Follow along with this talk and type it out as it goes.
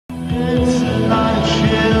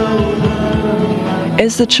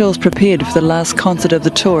As the Chills prepared for the last concert of the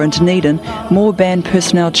tour in Dunedin, more band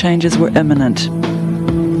personnel changes were imminent.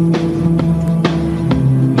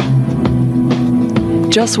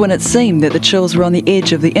 Just when it seemed that the Chills were on the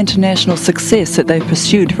edge of the international success that they've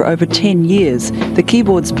pursued for over 10 years, the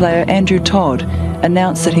keyboards player Andrew Todd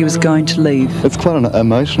announced that he was going to leave. It's quite an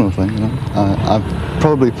emotional thing, you know. I've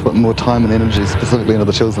probably put more time and energy specifically into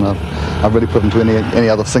the Chills than I've really put into any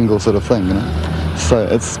other single sort of thing, you know. So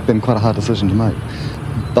it's been quite a hard decision to make.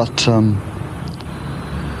 But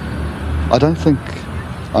I don't think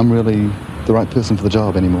I'm really the right person for the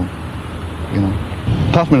job anymore, you know.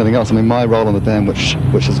 Apart from anything else, I mean, my role in the band, which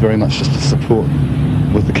is very much just to support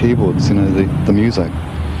with the keyboards, you know, the music,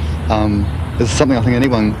 is something I think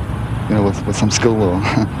anyone, you know, with some skill or,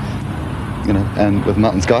 you know, and with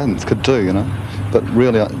Martin's guidance could do, you know. But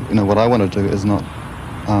really, you know, what I want to do is not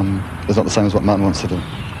the same as what Martin wants to do,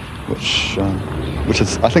 which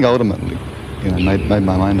is, I think, ultimately, you know, made my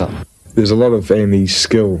mind up. There's a lot of Andy's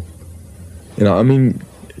skill, you know. I mean,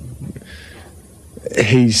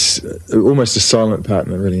 he's almost a silent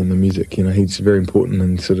partner, really, in the music. You know, he's very important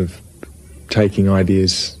in sort of taking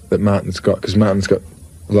ideas that Martin's got, because Martin's got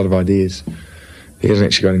a lot of ideas. He hasn't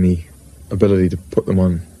actually got any ability to put them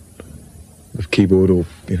on the keyboard or,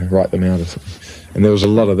 you know, write them out or something. And there was a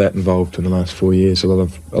lot of that involved in the last 4 years. A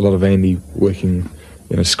lot of Andy working,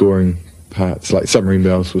 you know, scoring parts. Like Submarine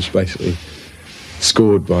Bells was basically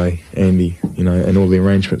scored by Andy, you know, and all the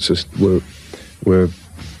arrangements were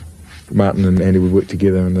Martin and Andy would work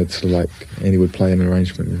together, and they'd sort of like, Andy would play an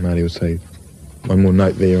arrangement and Marty would say one more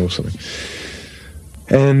note there or something.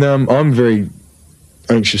 And I'm very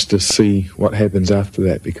anxious to see what happens after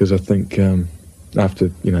that, because I think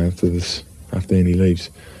after Andy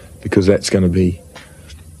leaves, because that's going to be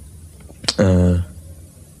a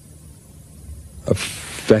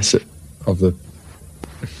facet of an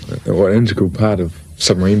integral part of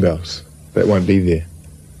Submarine Bells that won't be there,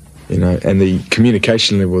 you know. And the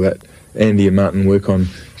communication level that Andy and Martin work on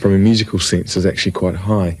from a musical sense is actually quite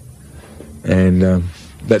high, and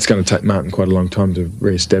that's going to take Martin quite a long time to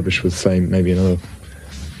re-establish with, say, maybe another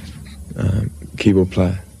keyboard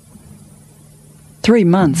player. 3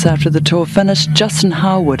 months after the tour finished, Justin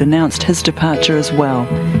Harwood announced his departure as well.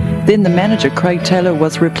 Then the manager, Craig Taylor,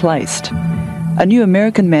 was replaced. A new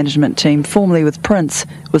American management team, formerly with Prince,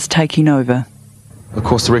 was taking over. Of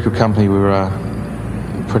course, the record company were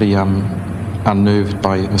pretty unnerved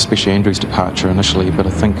by especially Andrew's departure initially, but I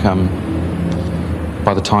think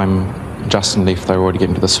by the time Justin left, they were already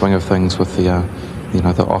getting to the swing of things with the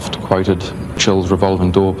oft-quoted Chills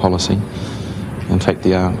revolving door policy. In fact,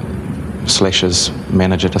 the Slash's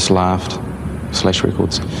manager just laughed, Slash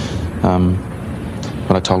Records.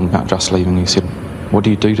 When I told him about Just leaving, he said, "What do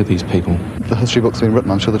you do to these people?" The history book's been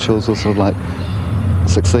written. I'm sure the Chills will sort of like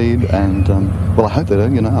succeed, and well, I hope they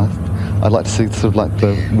do, you know. I'd like to see sort of like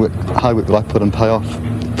the high work that I put in pay off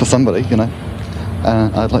for somebody, you know.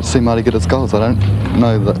 I'd like to see Marty get his goals. I don't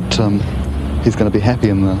know that he's going to be happy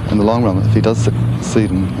in the long run if he does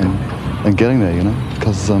succeed in getting there, you know,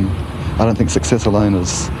 because I don't think success alone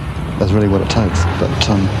is really what it takes. But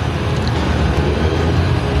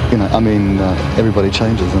you know, I mean, everybody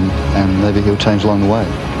changes, and maybe he'll change along the way,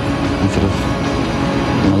 and sort of,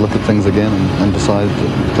 you know, look at things again and decide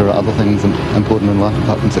that there are other things important in life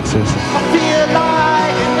apart from success.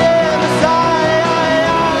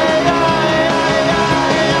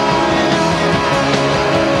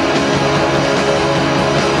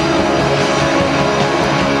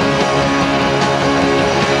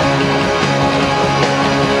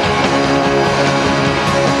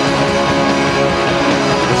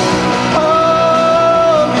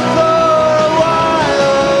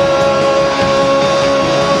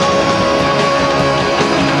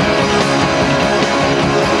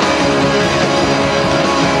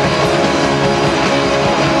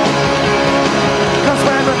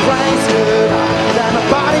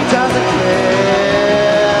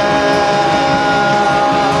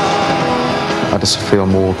 I just feel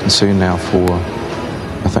more concerned now for,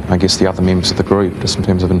 I guess, the other members of the group, just in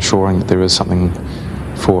terms of ensuring that there is something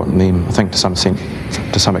for them. I think to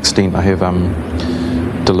some extent I have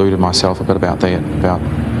deluded myself a bit about that, about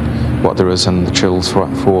what there is in the Chills for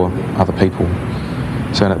other people.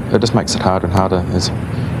 So it just makes it harder and harder, as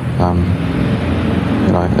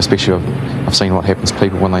you know, especially I've seen what happens to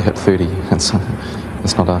people when they hit 30. It's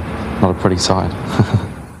not a pretty sight.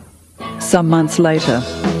 Some months later,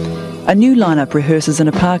 a new lineup rehearses in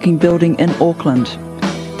a parking building in Auckland.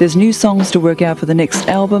 There's new songs to work out for the next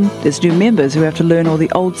album. There's new members who have to learn all the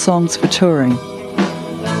old songs for touring.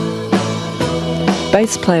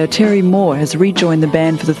 Bass player Terry Moore has rejoined the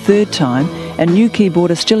band for the third time, and new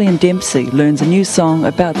keyboardist Gillian Dempsey learns a new song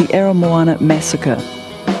about the Aramoana massacre.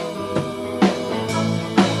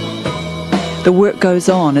 The work goes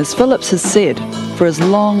on, as Phillips has said, for as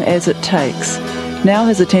long as it takes. Now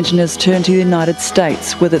his attention is turned to the United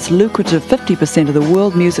States, with its lucrative 50% of the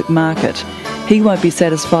world music market. He won't be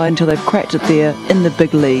satisfied until they've cracked it there in the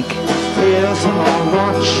big league.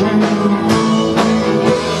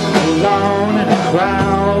 Alone in a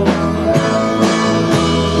crowd,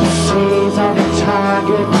 seas on the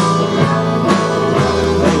target,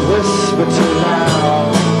 they whisper too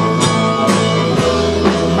loud.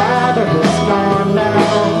 Mother has gone now,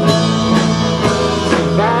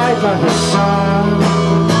 survived by her son,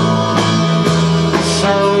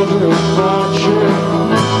 soldier of fortune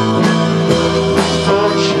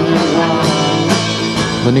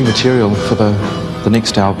won. The new material for the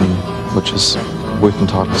next album, which is working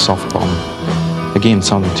title Soft Bomb. Again,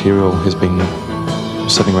 some of the material has been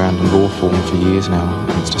sitting around in raw form for years now.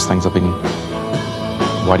 It's just things I've been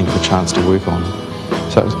waiting for a chance to work on.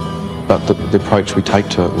 So, but the approach we take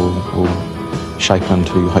to it will shape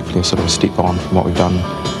into hopefully a sort of step on from what we've done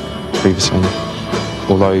previously.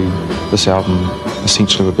 Although this album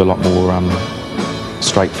essentially would be a lot more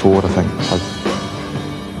straightforward, I think. I've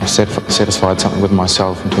satisfied something with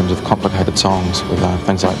myself in terms of complicated songs with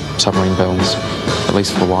things like Submarine Bells, at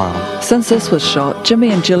least for a while. Since this was shot, Jimmy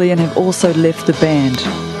and Gillian have also left the band,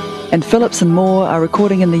 and Phillips and Moore are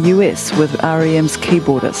recording in the US with REM's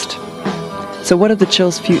keyboardist. So what are the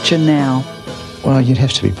Chills' future now? Well, you'd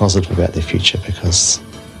have to be positive about their future because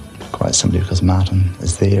Martin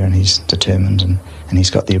is there and he's determined and he's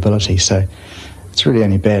got the ability, so it's really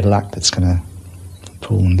only bad luck that's going to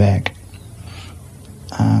pull them back.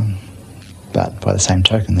 But by the same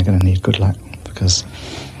token, they're going to need good luck because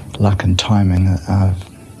luck and timing are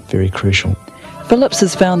very crucial. Phillips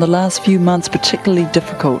has found the last few months particularly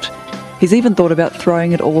difficult. He's even thought about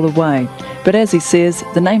throwing it all away. But as he says,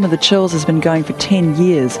 the name of the Chills has been going for 10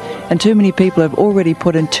 years, and too many people have already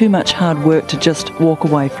put in too much hard work to just walk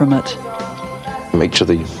away from it. Each of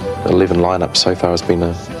the 11 lineups so far has been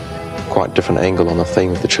a quite different angle on the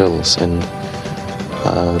theme of the Chills, and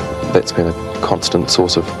that's been a constant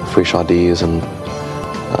source of fresh ideas. And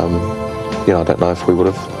I don't know if we would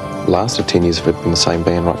have lasted 10 years if it had been the same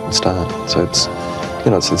band right from the start. So it's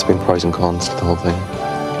been pros and cons to the whole thing.